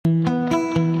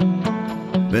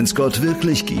Wenn es Gott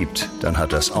wirklich gibt, dann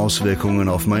hat das Auswirkungen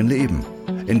auf mein Leben.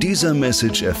 In dieser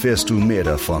Message erfährst du mehr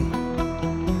davon.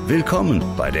 Willkommen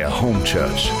bei der Home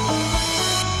Church.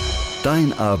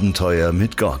 Dein Abenteuer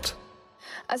mit Gott.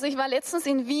 Also ich war letztens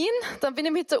in Wien, dann bin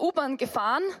ich mit der U-Bahn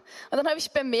gefahren und dann habe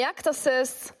ich bemerkt, dass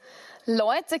es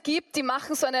Leute gibt, die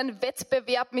machen so einen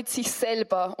Wettbewerb mit sich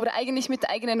selber oder eigentlich mit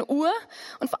der eigenen Uhr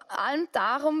und vor allem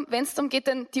darum, wenn es darum geht,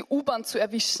 dann die U-Bahn zu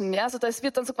erwischen. Ja, also das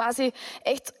wird dann so quasi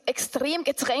echt extrem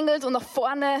gedrängelt und nach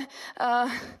vorne,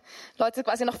 Leute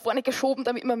quasi nach vorne geschoben,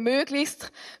 damit man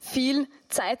möglichst viel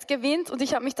Zeit gewinnt. Und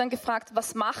ich habe mich dann gefragt,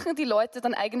 was machen die Leute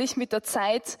dann eigentlich mit der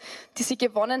Zeit, die sie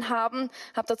gewonnen haben?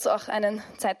 Habe dazu auch einen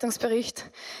Zeitungsbericht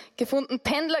gefunden.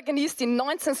 Pendler genießt die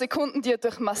 19 Sekunden, die er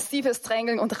durch massives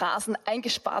Drängeln und Rasen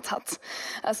eingespart hat.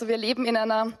 Also wir leben in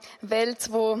einer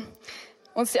Welt, wo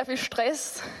uns sehr viel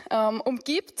Stress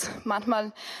umgibt.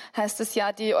 Manchmal heißt es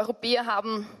ja, die Europäer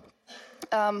haben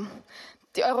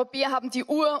die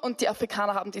Uhr und die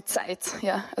Afrikaner haben die Zeit.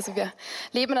 Ja, also wir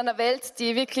leben in einer Welt,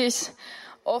 die wirklich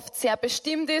oft sehr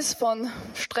bestimmt ist von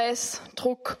Stress,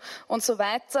 Druck und so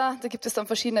weiter. Da gibt es dann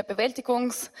verschiedene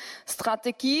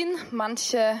Bewältigungsstrategien.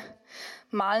 Manche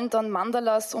malen dann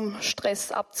Mandalas, um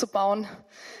Stress abzubauen.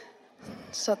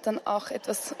 Schaut dann auch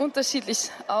etwas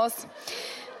unterschiedlich aus.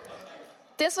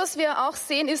 Das, was wir auch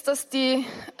sehen, ist, dass die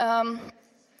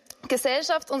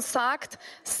Gesellschaft uns sagt,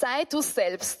 sei du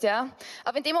selbst, ja.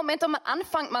 Aber in dem Moment, wo man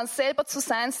anfängt, man selber zu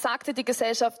sein, sagte die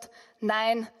Gesellschaft,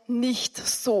 nein, nicht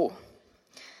so.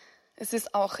 Es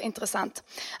ist auch interessant.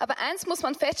 Aber eins muss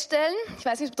man feststellen, ich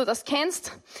weiß nicht, ob du das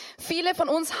kennst, viele von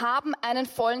uns haben einen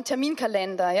vollen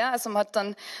Terminkalender. Ja? Also man hat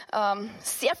dann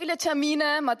sehr viele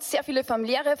Termine, man hat sehr viele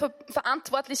familiäre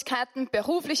Verantwortlichkeiten,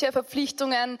 berufliche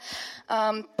Verpflichtungen.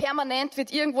 Permanent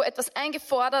wird irgendwo etwas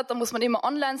eingefordert, da muss man immer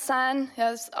online sein. Ja,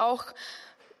 das ist auch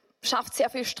schafft sehr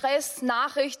viel Stress,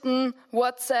 Nachrichten,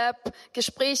 WhatsApp,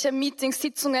 Gespräche, Meetings,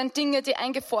 Sitzungen, Dinge, die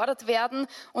eingefordert werden.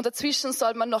 Und dazwischen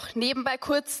soll man noch nebenbei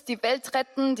kurz die Welt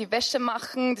retten, die Wäsche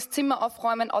machen, das Zimmer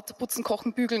aufräumen, Auto putzen,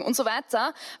 kochen, bügeln und so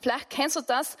weiter. Vielleicht kennst du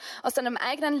das aus deinem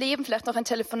eigenen Leben, vielleicht noch ein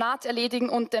Telefonat erledigen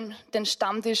und den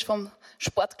Stammtisch vom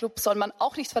Sportclub soll man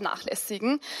auch nicht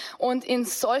vernachlässigen. Und in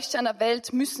solch einer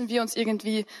Welt müssen wir uns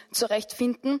irgendwie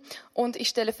zurechtfinden. Und ich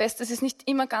stelle fest, es ist nicht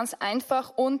immer ganz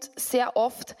einfach und sehr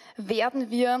oft werden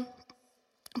wir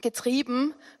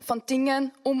getrieben von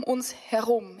Dingen um uns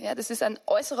herum. Ja, das ist ein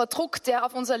äußerer Druck, der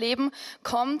auf unser Leben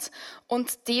kommt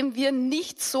und dem wir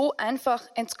nicht so einfach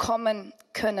entkommen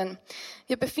können.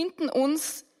 Wir befinden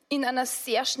uns in einer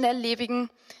sehr schnelllebigen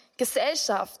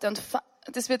Gesellschaft und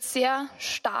das wird sehr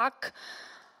stark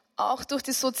auch durch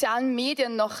die sozialen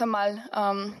Medien noch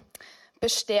einmal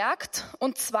bestärkt.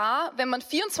 Und zwar, wenn man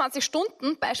 24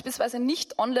 Stunden beispielsweise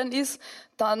nicht online ist,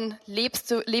 dann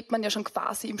lebt man ja schon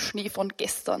quasi im Schnee von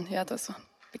gestern. Ja, das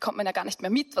bekommt man ja gar nicht mehr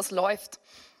mit, was läuft.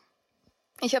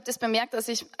 Ich habe das bemerkt, als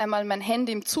ich einmal mein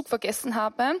Handy im Zug vergessen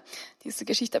habe. Diese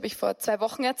Geschichte habe ich vor 2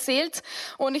 Wochen erzählt.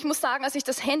 Und ich muss sagen, als ich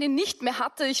das Handy nicht mehr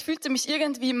hatte, ich fühlte mich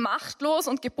irgendwie machtlos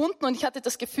und gebunden und ich hatte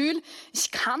das Gefühl, ich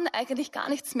kann eigentlich gar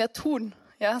nichts mehr tun.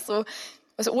 Ja,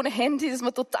 also ohne Handy ist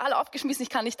man total aufgeschmissen, ich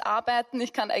kann nicht arbeiten,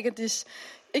 ich kann eigentlich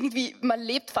irgendwie, man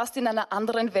lebt fast in einer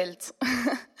anderen Welt.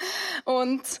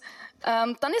 Und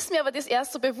dann ist mir aber das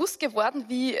erst so bewusst geworden,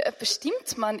 wie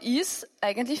bestimmt man ist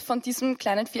eigentlich von diesem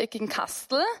kleinen viereckigen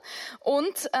Kastel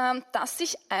und dass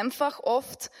ich einfach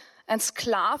oft ein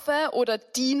Sklave oder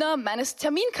Diener meines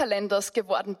Terminkalenders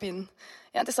geworden bin.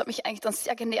 Ja, das hat mich eigentlich dann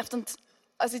sehr genervt und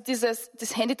als ich das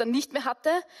Handy dann nicht mehr hatte,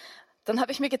 dann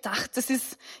habe ich mir gedacht, das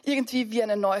ist irgendwie wie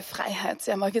eine neue Freiheit.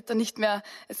 Ja, man wird dann nicht mehr,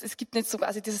 es gibt nicht so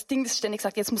quasi dieses Ding, das ständig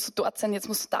sagt, jetzt musst du dort sein, jetzt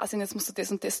musst du da sein, jetzt musst du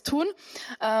das und das tun.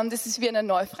 Das ist wie eine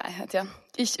neue Freiheit. Ja.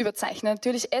 Ich überzeichne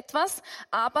natürlich etwas,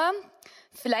 aber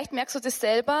vielleicht merkst du das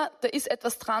selber, da ist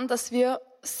etwas dran, dass wir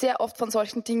sehr oft von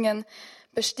solchen Dingen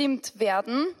bestimmt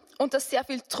werden und dass sehr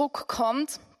viel Druck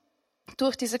kommt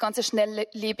durch diese ganze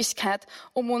Schnelllebigkeit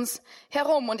um uns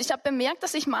herum. Und ich habe bemerkt,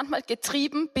 dass ich manchmal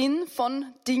getrieben bin von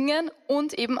Dingen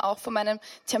und eben auch von meinem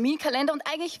Terminkalender. Und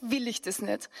eigentlich will ich das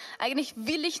nicht. Eigentlich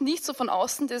will ich nicht so von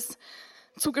außen das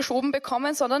zugeschoben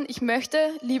bekommen, sondern ich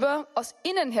möchte lieber aus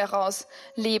innen heraus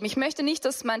leben. Ich möchte nicht,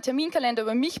 dass mein Terminkalender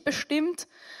über mich bestimmt,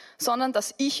 sondern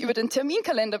dass ich über den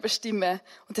Terminkalender bestimme.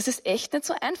 Und das ist echt nicht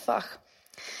so einfach.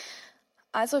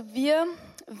 Also wir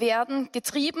werden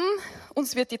getrieben,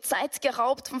 uns wird die Zeit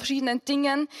geraubt von verschiedenen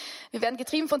Dingen. Wir werden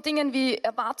getrieben von Dingen wie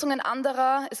Erwartungen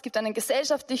anderer. Es gibt einen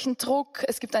gesellschaftlichen Druck,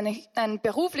 es gibt einen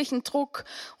beruflichen Druck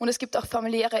und es gibt auch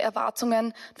familiäre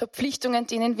Erwartungen, Verpflichtungen,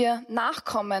 denen wir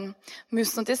nachkommen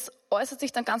müssen. Und das äußert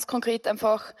sich dann ganz konkret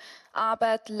einfach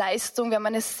Arbeit, Leistung. Wir haben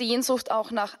eine Sehnsucht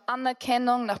auch nach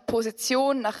Anerkennung, nach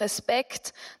Position, nach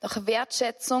Respekt, nach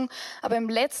Wertschätzung. Aber im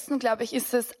Letzten, glaube ich,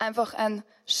 ist es einfach ein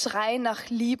Schrei nach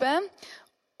Liebe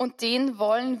und den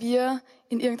wollen wir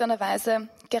in irgendeiner Weise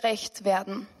gerecht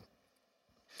werden.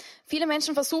 Viele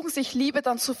Menschen versuchen, sich Liebe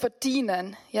dann zu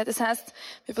verdienen. Ja, das heißt,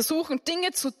 wir versuchen,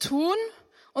 Dinge zu tun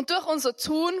und durch unser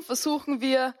Tun versuchen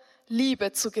wir,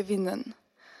 Liebe zu gewinnen.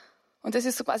 Und das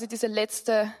ist so quasi diese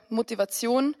letzte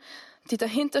Motivation, die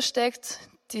dahinter steckt,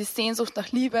 die Sehnsucht nach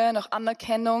Liebe, nach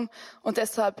Anerkennung und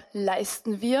deshalb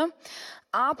leisten wir.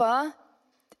 Aber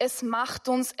es macht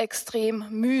uns extrem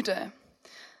müde.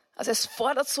 Also es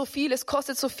fordert so viel, es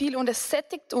kostet so viel und es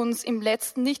sättigt uns im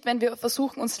Letzten nicht, wenn wir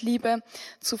versuchen, uns Liebe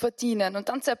zu verdienen. Und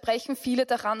dann zerbrechen viele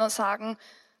daran und sagen,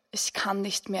 ich kann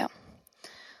nicht mehr.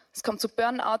 Es kommt zu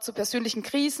Burnout, zu persönlichen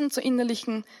Krisen, zu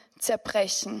innerlichen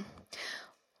Zerbrechen.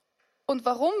 Und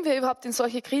warum wir überhaupt in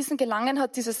solche Krisen gelangen,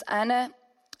 hat dieses eine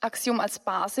Axiom als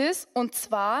Basis. Und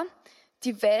zwar,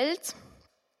 die Welt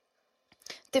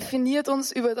definiert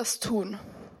uns über das Tun.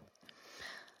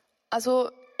 Also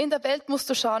in der Welt musst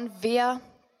du schauen, wer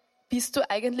bist du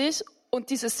eigentlich? Und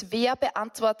dieses Wer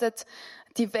beantwortet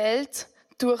die Welt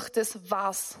durch das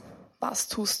Was. Was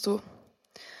tust du?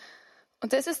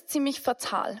 Und das ist ziemlich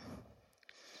fatal.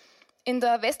 In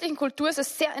der westlichen Kultur ist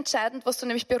es sehr entscheidend, was du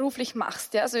nämlich beruflich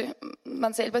machst. Ja? Also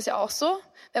man selber ist ja auch so.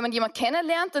 Wenn man jemanden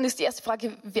kennenlernt, dann ist die erste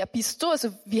Frage, wer bist du?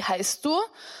 Also wie heißt du?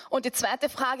 Und die zweite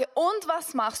Frage, und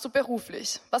was machst du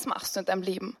beruflich? Was machst du in deinem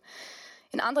Leben?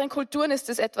 In anderen Kulturen ist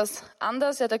es etwas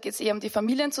anders, ja, da geht es eher um die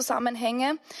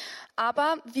Familienzusammenhänge.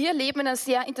 Aber wir leben in einer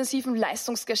sehr intensiven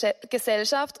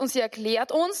Leistungsgesellschaft und sie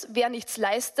erklärt uns, wer nichts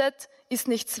leistet, ist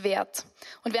nichts wert.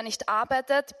 Und wer nicht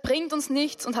arbeitet, bringt uns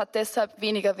nichts und hat deshalb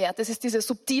weniger Wert. Das ist diese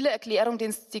subtile Erklärung, die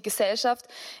uns die Gesellschaft,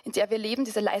 in der wir leben,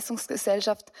 diese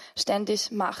Leistungsgesellschaft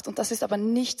ständig macht. Und das ist aber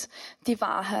nicht die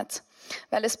Wahrheit,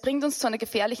 weil es bringt uns zu einer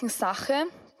gefährlichen Sache,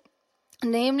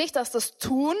 nämlich, dass das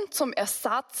Tun zum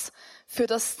Ersatz für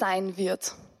das Sein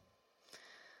wird.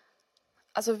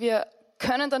 Also wir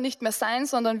können dann nicht mehr sein,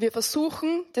 sondern wir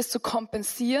versuchen, das zu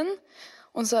kompensieren,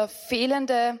 unser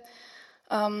fehlendes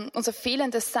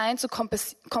Sein zu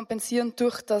kompensieren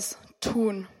durch das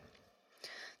Tun.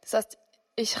 Das heißt,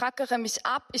 ich rackere mich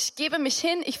ab, ich gebe mich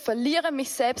hin, ich verliere mich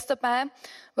selbst dabei.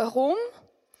 Warum?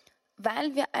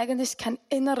 Weil wir eigentlich kein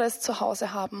inneres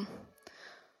Zuhause haben.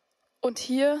 Und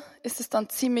hier ist es dann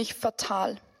ziemlich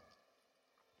fatal.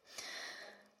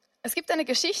 Es gibt eine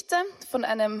Geschichte von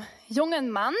einem jungen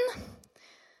Mann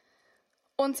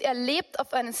und er lebt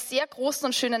auf einem sehr großen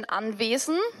und schönen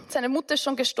Anwesen. Seine Mutter ist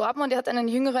schon gestorben und er hat einen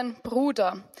jüngeren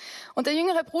Bruder. Und der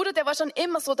jüngere Bruder, der war schon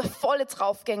immer so der volle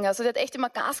Draufgänger. Also der hat echt immer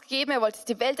Gas gegeben, er wollte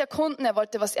die Welt erkunden, er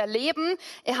wollte was erleben.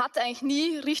 Er hatte eigentlich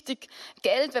nie richtig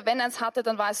Geld, weil wenn er es hatte,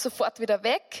 dann war es sofort wieder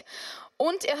weg.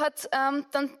 Und er hat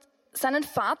dann seinen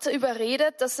Vater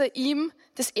überredet, dass er ihm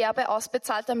das Erbe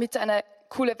ausbezahlt, damit er eine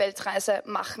coole Weltreise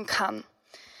machen kann.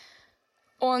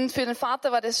 Und für den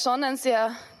Vater war das schon ein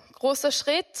sehr großer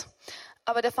Schritt,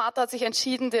 aber der Vater hat sich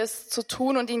entschieden, das zu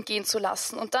tun und ihn gehen zu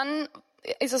lassen. Und dann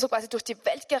ist er so quasi durch die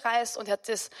Welt gereist und er hat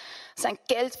sein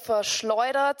Geld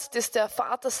verschleudert, das der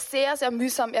Vater sehr, sehr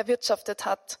mühsam erwirtschaftet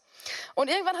hat. Und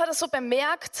irgendwann hat er so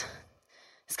bemerkt,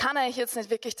 es kann eigentlich jetzt nicht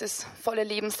wirklich das volle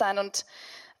Leben sein und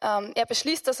er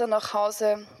beschließt, dass er nach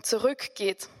Hause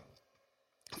zurückgeht.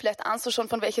 Vielleicht ahnst du schon,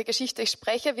 von welcher Geschichte ich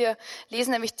spreche. Wir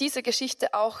lesen nämlich diese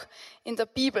Geschichte auch in der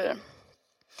Bibel.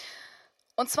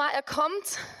 Und zwar, er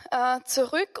kommt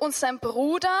zurück und sein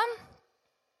Bruder,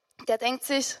 der denkt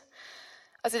sich,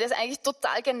 also der ist eigentlich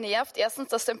total genervt. Erstens,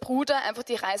 dass sein Bruder einfach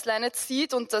die Reißleine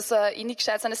zieht und dass er nicht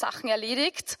gescheit seine Sachen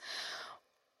erledigt.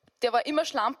 Der war immer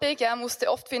schlampig, er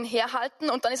musste oft für ihn herhalten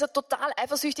und dann ist er total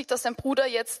eifersüchtig, dass sein Bruder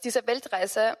jetzt diese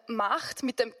Weltreise macht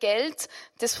mit dem Geld,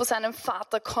 das von seinem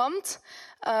Vater kommt.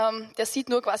 Der sieht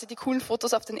nur quasi die coolen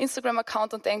Fotos auf den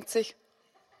Instagram-Account und denkt sich,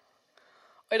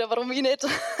 Alter, warum ich nicht?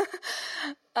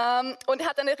 Und er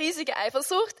hat eine riesige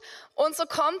Eifersucht und so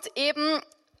kommt eben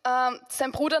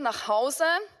sein Bruder nach Hause.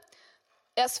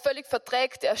 Er ist völlig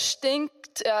verdreckt, er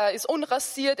stinkt, er ist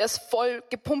unrasiert, er ist voll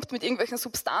gepumpt mit irgendwelchen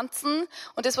Substanzen.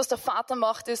 Und das, was der Vater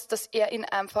macht, ist, dass er ihn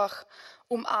einfach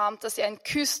umarmt, dass er ihn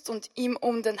küsst und ihm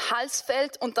um den Hals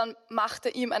fällt. Und dann macht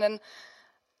er ihm einen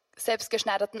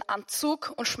selbstgeschneiderten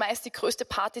Anzug und schmeißt die größte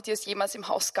Party, die es jemals im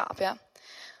Haus gab. Ja.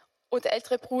 Und der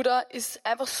ältere Bruder ist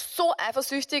einfach so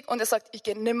eifersüchtig und er sagt, ich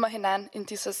gehe nimmer hinein in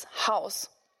dieses Haus.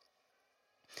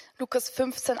 Lukas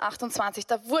 15, 28,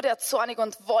 da wurde er zornig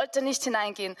und wollte nicht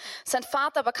hineingehen. Sein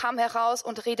Vater aber kam heraus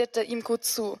und redete ihm gut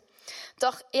zu.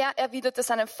 Doch er erwiderte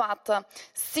seinem Vater,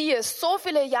 siehe, so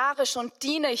viele Jahre schon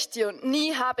diene ich dir und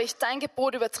nie habe ich dein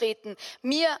Gebot übertreten.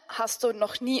 Mir hast du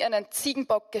noch nie einen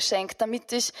Ziegenbock geschenkt,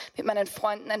 damit ich mit meinen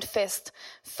Freunden ein Fest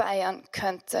feiern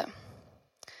könnte.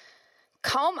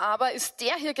 Kaum aber ist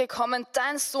der hier gekommen,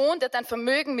 dein Sohn, der dein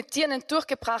Vermögen mit Dirnen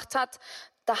durchgebracht hat,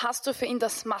 da hast du für ihn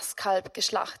das Mastkalb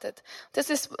geschlachtet. Das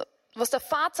ist, was der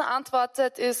Vater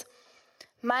antwortet, ist,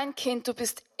 mein Kind, du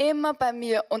bist immer bei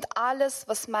mir und alles,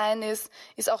 was mein ist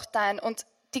auch dein. Und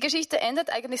die Geschichte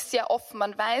endet eigentlich sehr offen.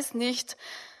 Man weiß nicht,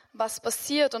 was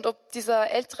passiert und ob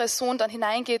dieser ältere Sohn dann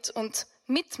hineingeht und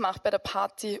mitmacht bei der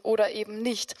Party oder eben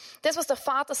nicht. Das, was der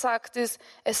Vater sagt, ist,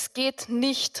 es geht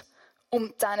nicht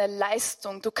um deine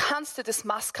Leistung. Du kannst dir das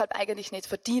Mastkalb eigentlich nicht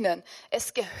verdienen.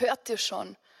 Es gehört dir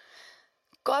schon.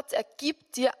 Gott, er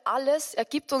gibt dir alles, er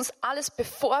gibt uns alles,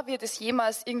 bevor wir das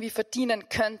jemals irgendwie verdienen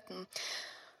könnten.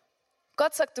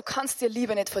 Gott sagt, du kannst dir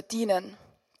Liebe nicht verdienen.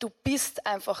 Du bist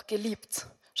einfach geliebt.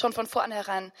 Schon von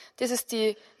vornherein. Das ist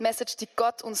die Message, die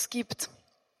Gott uns gibt.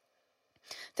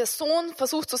 Der Sohn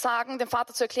versucht zu sagen, dem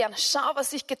Vater zu erklären, schau,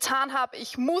 was ich getan habe.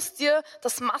 Ich muss dir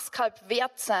das Mastkalb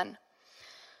wert sein.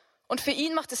 Und für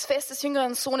ihn macht das Fest des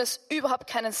jüngeren Sohnes überhaupt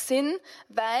keinen Sinn,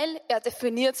 weil er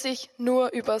definiert sich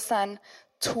nur über sein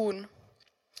Tun.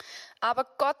 Aber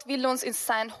Gott will uns ins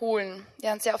Sein holen.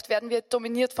 Ja, und sehr oft werden wir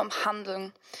dominiert vom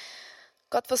Handeln.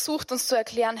 Gott versucht uns zu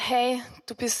erklären, hey,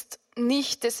 du bist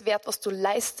nicht das wert, was du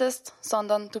leistest,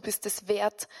 sondern du bist es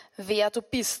wert, wer du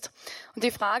bist. Und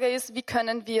die Frage ist, wie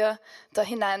können wir da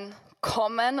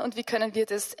hineinkommen und wie können wir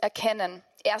das erkennen?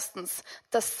 Erstens,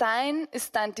 das Sein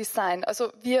ist dein Design.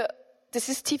 Also das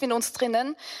ist tief in uns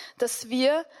drinnen, dass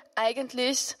wir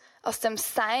eigentlich aus dem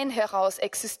Sein heraus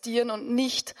existieren und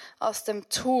nicht aus dem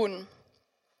Tun.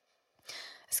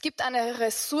 Es gibt eine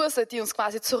Ressource, die uns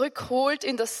quasi zurückholt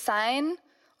in das Sein.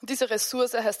 Und diese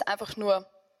Ressource heißt einfach nur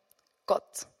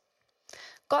Gott.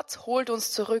 Gott holt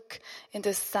uns zurück in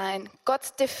das Sein.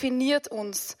 Gott definiert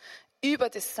uns über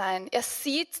das Sein. Er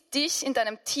sieht dich in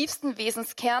deinem tiefsten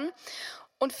Wesenskern.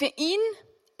 Und für ihn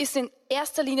ist in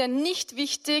erster Linie nicht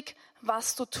wichtig,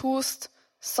 was du tust,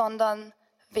 sondern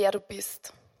wer du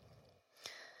bist.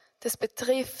 Das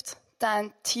betrifft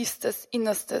dein tiefstes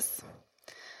Innerstes.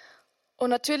 Und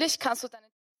natürlich kannst du deinen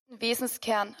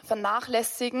Wesenskern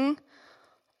vernachlässigen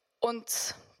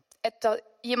und etwa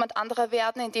jemand anderer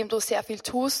werden, indem du sehr viel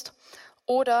tust.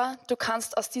 Oder du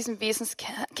kannst aus diesem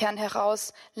Wesenskern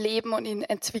heraus leben und ihn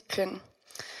entwickeln.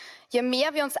 Je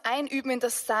mehr wir uns einüben in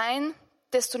das Sein,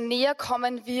 desto näher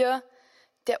kommen wir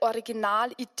der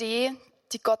Originalidee,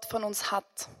 die Gott von uns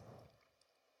hat.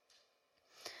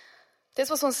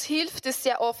 Das, was uns hilft, ist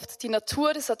sehr oft die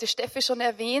Natur, das hat die Steffi schon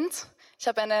erwähnt. Ich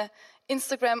habe eine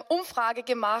Instagram-Umfrage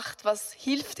gemacht, was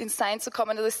hilft, ins Sein zu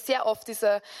kommen. Da ist sehr oft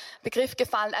dieser Begriff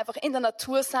gefallen, einfach in der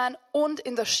Natur sein und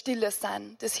in der Stille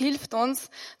sein. Das hilft uns,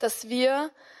 dass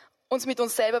wir uns mit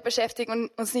uns selber beschäftigen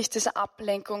und uns nicht dieser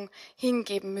Ablenkung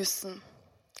hingeben müssen.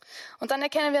 Und dann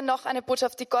erkennen wir noch eine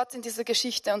Botschaft, die Gott in dieser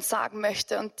Geschichte uns sagen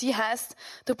möchte. Und die heißt,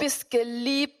 du bist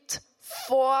geliebt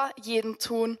vor jedem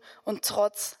Tun und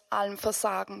trotz allem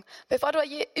Versagen. Bevor du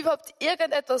überhaupt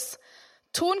irgendetwas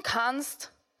tun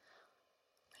kannst,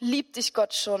 liebt dich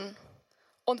Gott schon.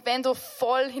 Und wenn du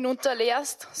voll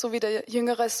hinunterleerst, so wie der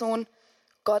jüngere Sohn,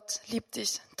 Gott liebt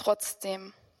dich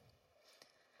trotzdem.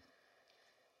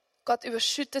 Gott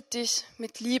überschüttet dich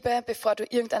mit Liebe, bevor du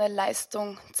irgendeine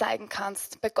Leistung zeigen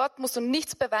kannst. Bei Gott musst du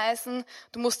nichts beweisen,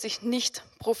 du musst dich nicht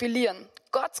profilieren.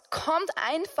 Gott kommt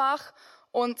einfach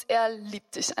und er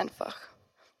liebt dich einfach.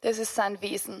 Das ist sein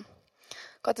Wesen.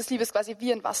 Gottes Liebe ist quasi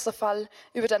wie ein Wasserfall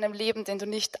über deinem Leben, den du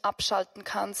nicht abschalten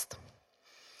kannst.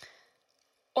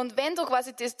 Und wenn du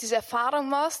quasi diese Erfahrung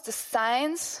machst, des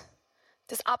Seins,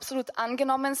 des absolut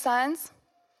Angenommenseins,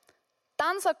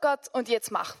 dann sagt Gott, und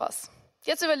jetzt mach was.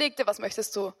 Jetzt überleg dir, was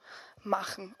möchtest du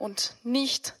machen und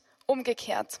nicht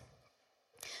umgekehrt.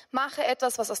 Mache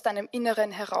etwas, was aus deinem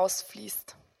Inneren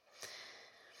herausfließt.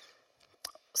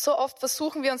 So oft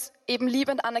versuchen wir uns eben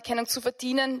Liebe und Anerkennung zu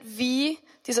verdienen, wie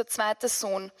dieser zweite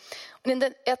Sohn. Und in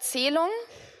der Erzählung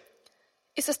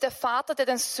ist es der Vater, der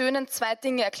den Söhnen zwei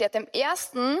Dinge erklärt. Dem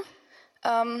ersten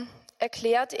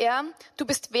erklärt er, du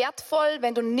bist wertvoll,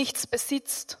 wenn du nichts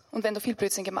besitzt und wenn du viel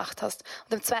Blödsinn gemacht hast.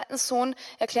 Und dem zweiten Sohn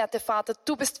erklärt der Vater,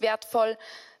 du bist wertvoll,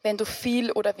 wenn du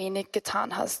viel oder wenig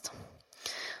getan hast.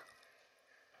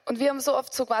 Und wir haben so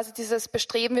oft so quasi dieses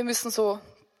Bestreben, wir müssen so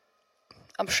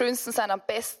am schönsten sein, am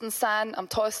besten sein, am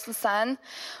tollsten sein.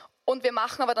 Und wir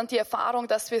machen aber dann die Erfahrung,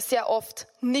 dass wir sehr oft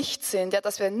nicht sind, ja,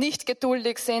 dass wir nicht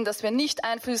geduldig sind, dass wir nicht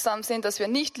einfühlsam sind, dass wir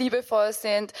nicht liebevoll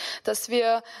sind, dass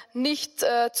wir nicht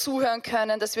zuhören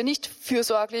können, dass wir nicht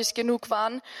fürsorglich genug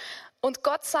waren. Und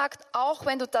Gott sagt, auch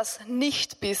wenn du das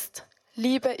nicht bist,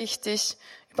 liebe ich dich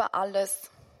über alles.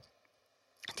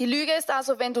 Die Lüge ist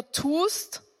also, wenn du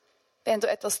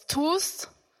etwas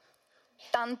tust,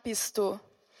 dann bist du.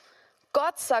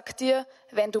 Gott sagt dir,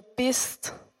 wenn du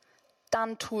bist,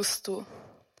 dann tust du.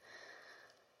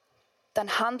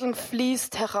 Dein Handeln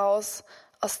fließt heraus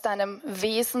aus deinem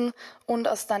Wesen und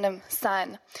aus deinem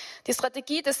Sein. Die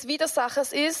Strategie des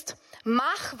Widersachers ist,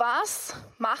 mach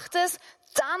es,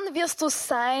 dann wirst du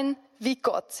sein wie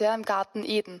Gott, ja, im Garten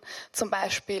Eden zum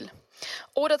Beispiel.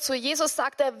 Oder zu Jesus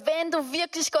sagt er, wenn du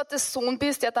wirklich Gottes Sohn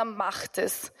bist, ja, dann mach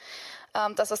es,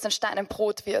 dass aus den Steinen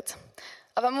Brot wird.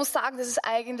 Aber man muss sagen, das ist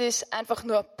eigentlich einfach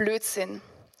nur Blödsinn.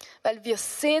 Weil wir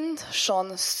sind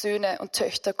schon Söhne und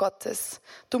Töchter Gottes.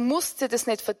 Du musst dir das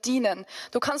nicht verdienen.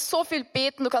 Du kannst so viel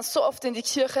beten, du kannst so oft in die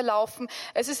Kirche laufen.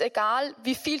 Es ist egal,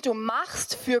 wie viel du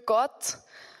machst für Gott.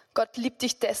 Gott liebt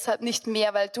dich deshalb nicht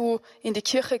mehr, weil du in die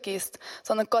Kirche gehst,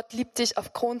 sondern Gott liebt dich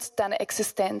aufgrund deiner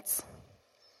Existenz.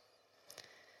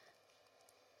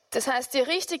 Das heißt, die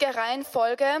richtige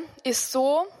Reihenfolge ist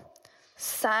so,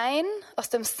 Sein, aus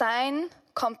dem Sein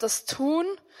kommt das Tun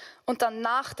und dann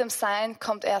nach dem Sein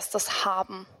kommt erst das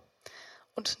Haben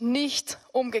und nicht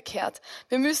umgekehrt.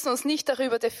 Wir müssen uns nicht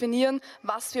darüber definieren,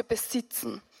 was wir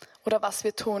besitzen oder was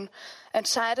wir tun.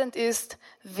 Entscheidend ist,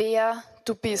 wer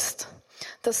du bist.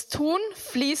 Das Tun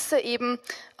fließe eben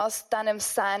aus deinem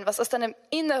Sein. Was aus deinem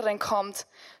Inneren kommt,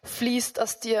 fließt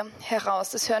aus dir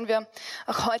heraus. Das hören wir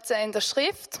auch heute in der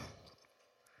Schrift,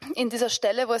 in dieser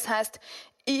Stelle, wo es heißt,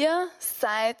 ihr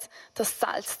seid das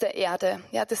Salz der Erde.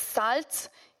 Ja, das Salz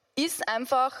ist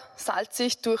einfach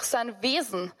salzig durch sein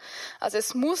Wesen. Also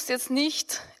es muss jetzt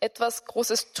nicht etwas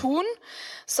Großes tun,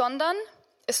 sondern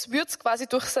es würzt quasi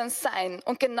durch sein Sein.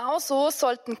 Und genauso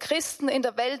sollten Christen in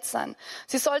der Welt sein.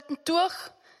 Sie sollten durch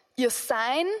ihr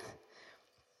Sein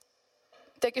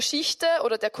der Geschichte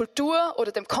oder der Kultur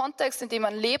oder dem Kontext, in dem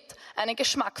man lebt, einen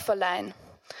Geschmack verleihen.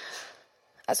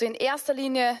 Also in erster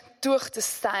Linie durch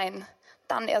das Sein,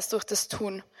 dann erst durch das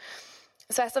Tun.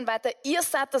 Das heißt dann weiter, ihr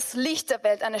seid das Licht der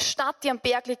Welt. Eine Stadt, die am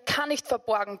Berg liegt, kann nicht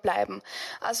verborgen bleiben.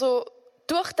 Also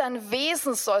durch dein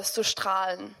Wesen sollst du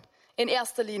strahlen. In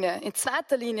erster Linie, in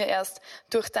zweiter Linie erst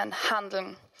durch dein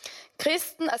Handeln.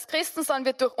 Als Christen sollen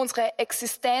wir durch unsere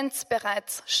Existenz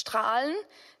bereits strahlen,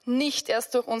 nicht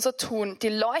erst durch unser Tun. Die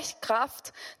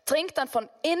Leuchtkraft dringt dann von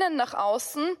innen nach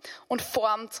außen und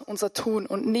formt unser Tun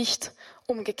und nicht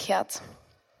umgekehrt.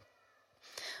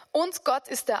 Und Gott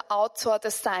ist der Autor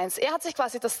des Seins. Er hat sich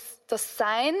quasi das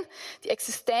Sein, die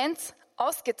Existenz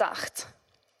ausgedacht.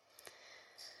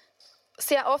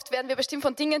 Sehr oft werden wir bestimmt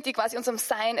von Dingen, die quasi unserem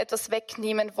Sein etwas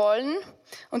wegnehmen wollen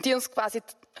und die uns quasi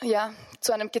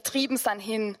zu einem Getriebensein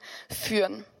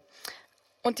hinführen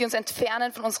und die uns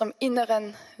entfernen von unserem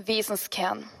inneren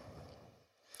Wesenskern.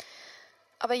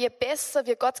 Aber je besser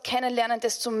wir Gott kennenlernen,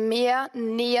 desto mehr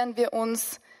nähern wir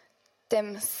uns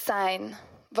dem Sein.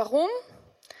 Warum?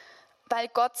 Weil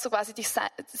Gott so quasi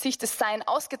sich das Sein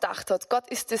ausgedacht hat. Gott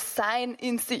ist das Sein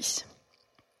in sich.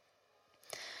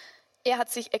 Er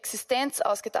hat sich Existenz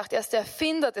ausgedacht. Er ist der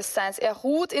Erfinder des Seins. Er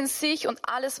ruht in sich und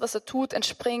alles, was er tut,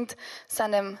 entspringt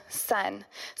seinem Sein.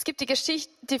 Es gibt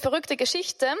die verrückte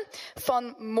Geschichte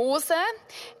von Mose.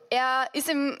 Er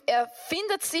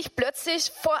findet sich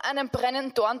plötzlich vor einem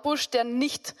brennenden Dornbusch, der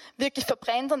nicht wirklich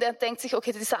verbrennt, und er denkt sich,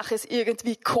 okay, die Sache ist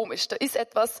irgendwie komisch. Da ist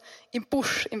etwas im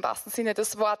Busch, im wahrsten Sinne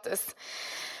des Wortes.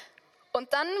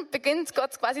 Und dann beginnt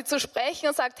Gott quasi zu sprechen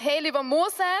und sagt, hey, lieber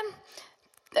Mose,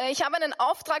 ich habe einen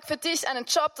Auftrag für dich, einen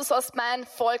Job, du sollst mein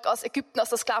Volk aus Ägypten, aus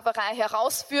der Sklaverei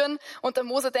herausführen. Und der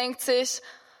Mose denkt sich,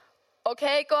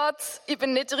 okay Gott, ich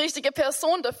bin nicht die richtige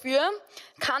Person dafür,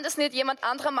 kann das nicht jemand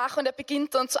anderer machen? Und er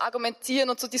beginnt dann zu argumentieren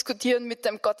und zu diskutieren mit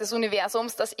dem Gott des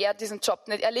Universums, dass er diesen Job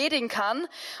nicht erledigen kann.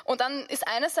 Und dann ist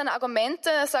eines seiner Argumente,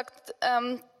 er sagt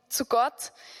zu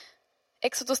Gott,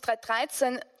 Exodus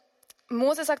 3,13,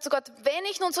 Mose sagt zu Gott, wenn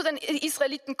ich nun zu den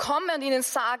Israeliten komme und ihnen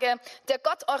sage, der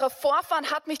Gott eurer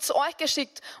Vorfahren hat mich zu euch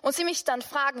geschickt, und sie mich dann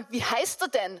fragen, wie heißt er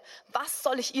denn? Was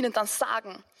soll ich ihnen dann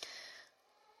sagen?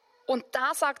 Und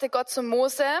da sagte Gott zu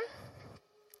Mose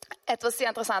etwas sehr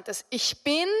Interessantes. Ich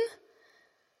bin,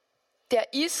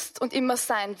 der ist und immer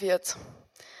sein wird.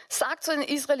 Sagt zu den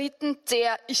Israeliten,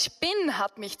 der Ich Bin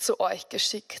hat mich zu euch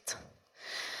geschickt.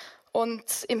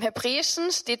 Und im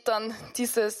Hebräischen steht dann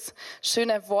dieses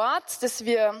schöne Wort, das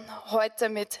wir heute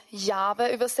mit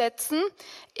Jahwe übersetzen.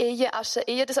 Eje, Asher,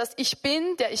 Eje. Das heißt, ich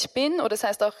bin, der ich bin. Oder das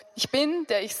heißt auch, ich bin,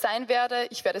 der ich sein werde.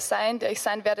 Ich werde sein, der ich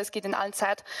sein werde. Es geht in allen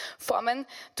Zeitformen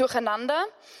durcheinander.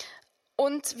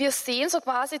 Und wir sehen so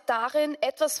quasi darin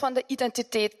etwas von der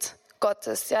Identität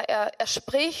Gottes. Ja, er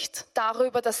spricht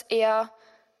darüber, dass er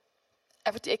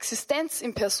einfach die Existenz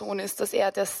in Person ist, dass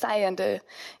er der Seiende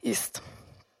ist.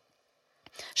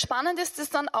 Spannend ist es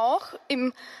dann auch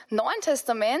im Neuen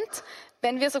Testament,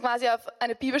 wenn wir so quasi auf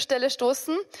eine Bibelstelle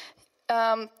stoßen,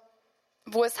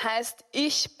 wo es heißt,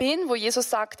 ich bin, wo Jesus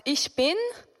sagt, ich bin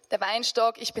der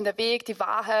Weinstock, ich bin der Weg, die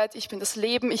Wahrheit, ich bin das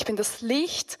Leben, ich bin das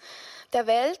Licht der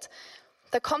Welt.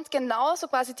 Da kommt genauso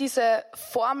quasi diese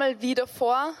Formel wieder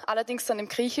vor, allerdings dann im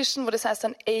Griechischen, wo das heißt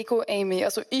dann Ego Eimi.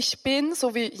 Also ich bin,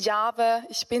 so wie Jahwe,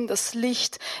 ich bin das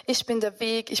Licht, ich bin der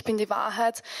Weg, ich bin die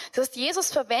Wahrheit. Das heißt,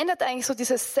 Jesus verwendet eigentlich so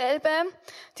diese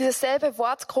selbe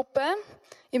Wortgruppe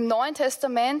im Neuen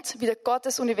Testament wie der Gott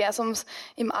des Universums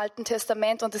im Alten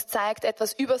Testament, und es zeigt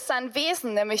etwas über sein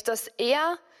Wesen, nämlich dass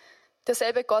er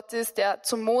derselbe Gott ist, der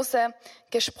zu Mose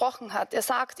gesprochen hat. Er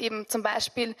sagt eben zum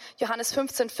Beispiel Johannes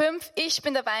 15,5, ich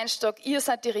bin der Weinstock, ihr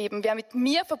seid die Reben. Wer mit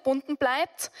mir verbunden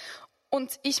bleibt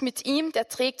und ich mit ihm, der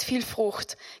trägt viel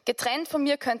Frucht. Getrennt von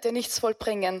mir könnt ihr nichts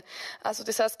vollbringen. Also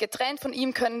das heißt, getrennt von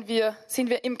ihm sind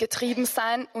wir im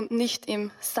Getriebensein und nicht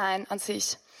im Sein an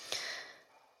sich.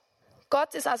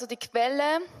 Gott ist also die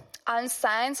Quelle allen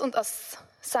Seins und aus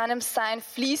seinem Sein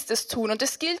fließt das Tun. Und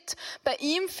das gilt bei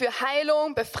ihm für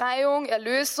Heilung, Befreiung,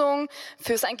 Erlösung,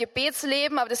 für sein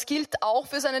Gebetsleben, aber das gilt auch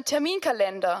für seinen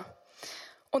Terminkalender.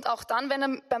 Und auch dann, wenn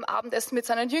er beim Abendessen mit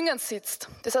seinen Jüngern sitzt.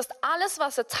 Das heißt, alles,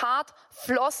 was er tat,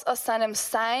 floss aus seinem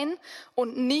Sein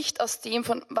und nicht aus dem,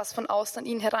 was von außen an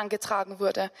ihn herangetragen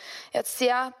wurde. Er hat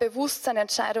sehr bewusst seine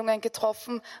Entscheidungen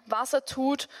getroffen, was er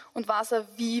tut und was er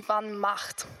wie, wann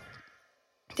macht.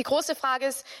 Die große Frage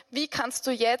ist, wie kannst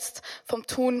du jetzt vom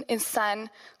Tun ins Sein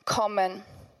kommen?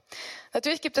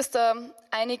 Natürlich gibt es da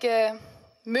einige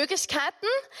Möglichkeiten.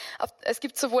 Es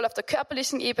gibt sowohl auf der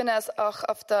körperlichen Ebene als auch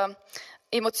auf der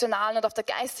emotionalen und auf der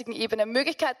geistigen Ebene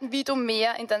Möglichkeiten, wie du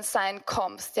mehr in dein Sein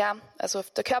kommst. Ja? Also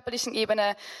auf der körperlichen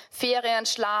Ebene Ferien,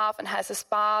 Schlaf, ein heißes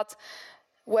Bad,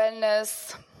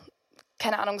 Wellness,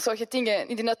 keine Ahnung, solche Dinge,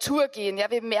 in die Natur gehen. Ja,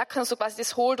 wir merken so quasi,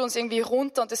 das holt uns irgendwie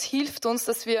runter und das hilft uns,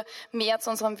 dass wir mehr zu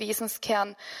unserem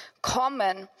Wesenskern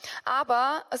kommen.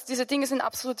 Aber, also diese Dinge sind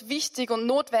absolut wichtig und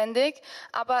notwendig,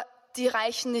 aber die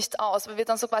reichen nicht aus, weil wir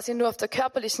dann so quasi nur auf der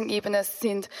körperlichen Ebene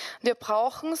sind. Wir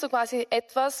brauchen so quasi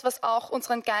etwas, was auch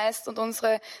unseren Geist und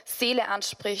unsere Seele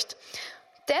anspricht.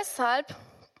 Deshalb,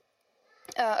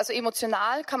 also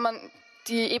emotional kann man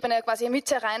die Ebene quasi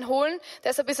mit hereinholen.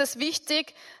 Deshalb ist es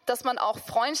wichtig, dass man auch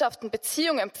Freundschaften,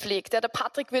 Beziehungen pflegt. Ja, der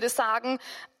Patrick würde sagen,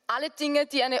 alle Dinge,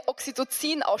 die eine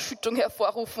Oxytocin-Ausschüttung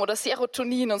hervorrufen oder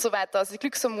Serotonin und so weiter, also die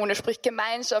Glückshormone, sprich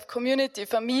Gemeinschaft, Community,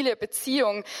 Familie,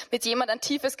 Beziehung, mit jemandem ein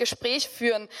tiefes Gespräch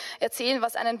führen, erzählen,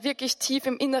 was einen wirklich tief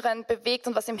im Inneren bewegt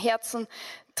und was im Herzen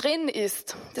drin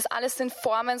ist. Das alles sind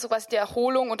Formen so quasi der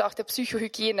Erholung und auch der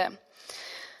Psychohygiene.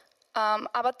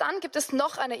 Aber dann gibt es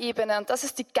noch eine Ebene und das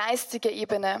ist die geistige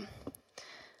Ebene.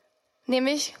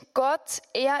 Nämlich Gott,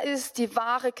 er ist die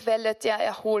wahre Quelle der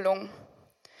Erholung.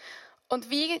 Und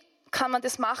wie kann man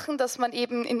das machen, dass man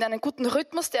eben in einen guten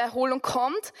Rhythmus der Erholung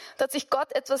kommt? Da hat sich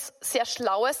Gott etwas sehr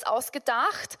Schlaues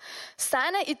ausgedacht.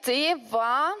 Seine Idee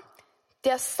war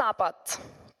der Sabbat.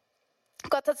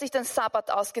 Gott hat sich den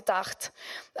Sabbat ausgedacht.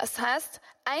 Das heißt,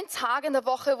 ein Tag in der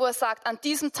Woche, wo er sagt, an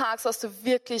diesem Tag sollst du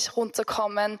wirklich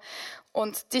runterkommen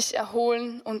und dich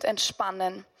erholen und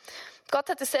entspannen. Gott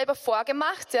hat es selber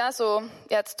vorgemacht, ja, so,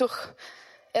 er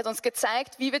hat uns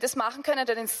gezeigt, wie wir das machen können.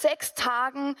 Er hat in 6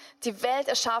 Tagen die Welt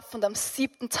erschaffen und am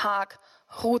 7. Tag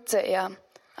ruhte er.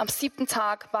 Am 7.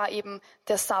 Tag war eben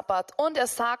der Sabbat. Und er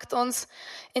sagt uns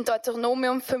in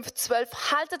Deuteronomium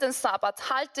 5,12, halte den Sabbat,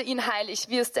 halte ihn heilig,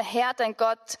 wie es dir der Herr dein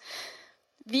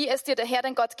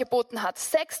Gott geboten hat.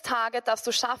 6 Tage darfst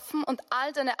du schaffen und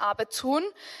all deine Arbeit tun.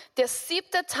 Der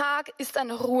 7. Tag ist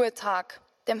ein Ruhetag,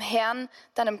 dem Herrn,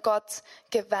 deinem Gott,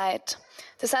 geweiht.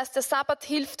 Das heißt, der Sabbat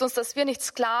hilft uns, dass wir nicht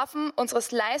Sklaven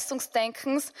unseres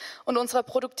Leistungsdenkens und unserer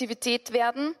Produktivität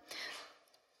werden,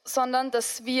 sondern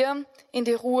dass wir in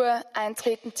die Ruhe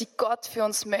eintreten, die Gott für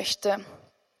uns möchte.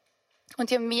 Und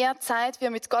je mehr Zeit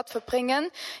wir mit Gott verbringen,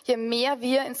 je mehr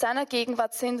wir in seiner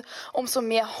Gegenwart sind, umso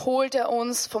mehr holt er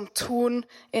uns vom Tun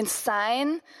ins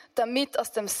Sein, damit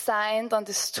aus dem Sein dann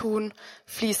das Tun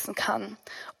fließen kann.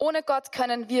 Ohne Gott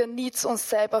können wir nie zu uns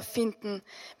selber finden.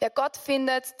 Wer Gott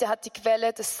findet, der hat die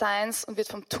Quelle des Seins und wird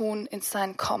vom Tun ins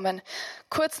Sein kommen.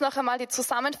 Kurz noch einmal die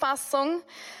Zusammenfassung.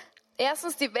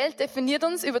 Erstens, die Welt definiert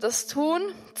uns über das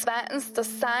Tun. Zweitens,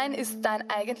 das Sein ist dein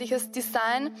eigentliches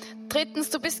Design.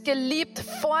 Drittens, du bist geliebt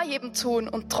vor jedem Tun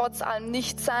und trotz allem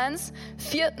Nichtseins.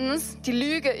 Viertens, die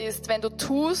Lüge ist, wenn du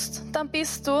tust, dann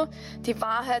bist du. Die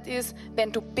Wahrheit ist,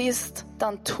 wenn du bist,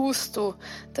 dann tust du.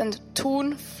 Denn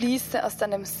Tun fließe aus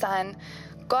deinem Sein.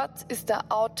 Gott ist der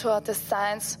Autor des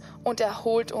Seins und er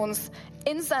holt uns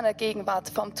in seiner Gegenwart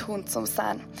vom Tun zum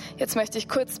Sein. Jetzt möchte ich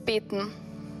kurz beten.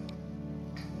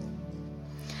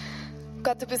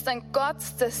 Gott, du bist ein Gott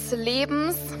des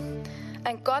Lebens,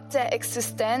 ein Gott der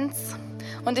Existenz.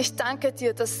 Und ich danke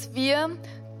dir, dass wir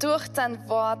durch dein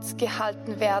Wort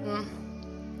gehalten werden.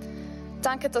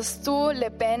 Danke, dass du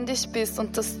lebendig bist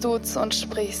und dass du zu uns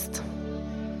sprichst.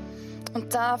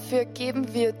 Und dafür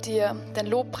geben wir dir den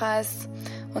Lobpreis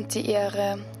und die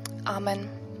Ehre. Amen.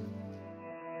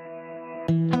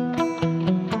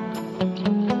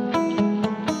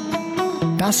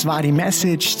 Das war die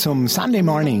Message zum Sunday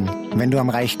Morning. Wenn du am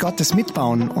Reich Gottes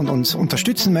mitbauen und uns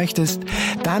unterstützen möchtest,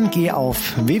 dann geh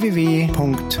auf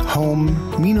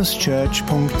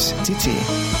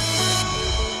www.home-church.cc.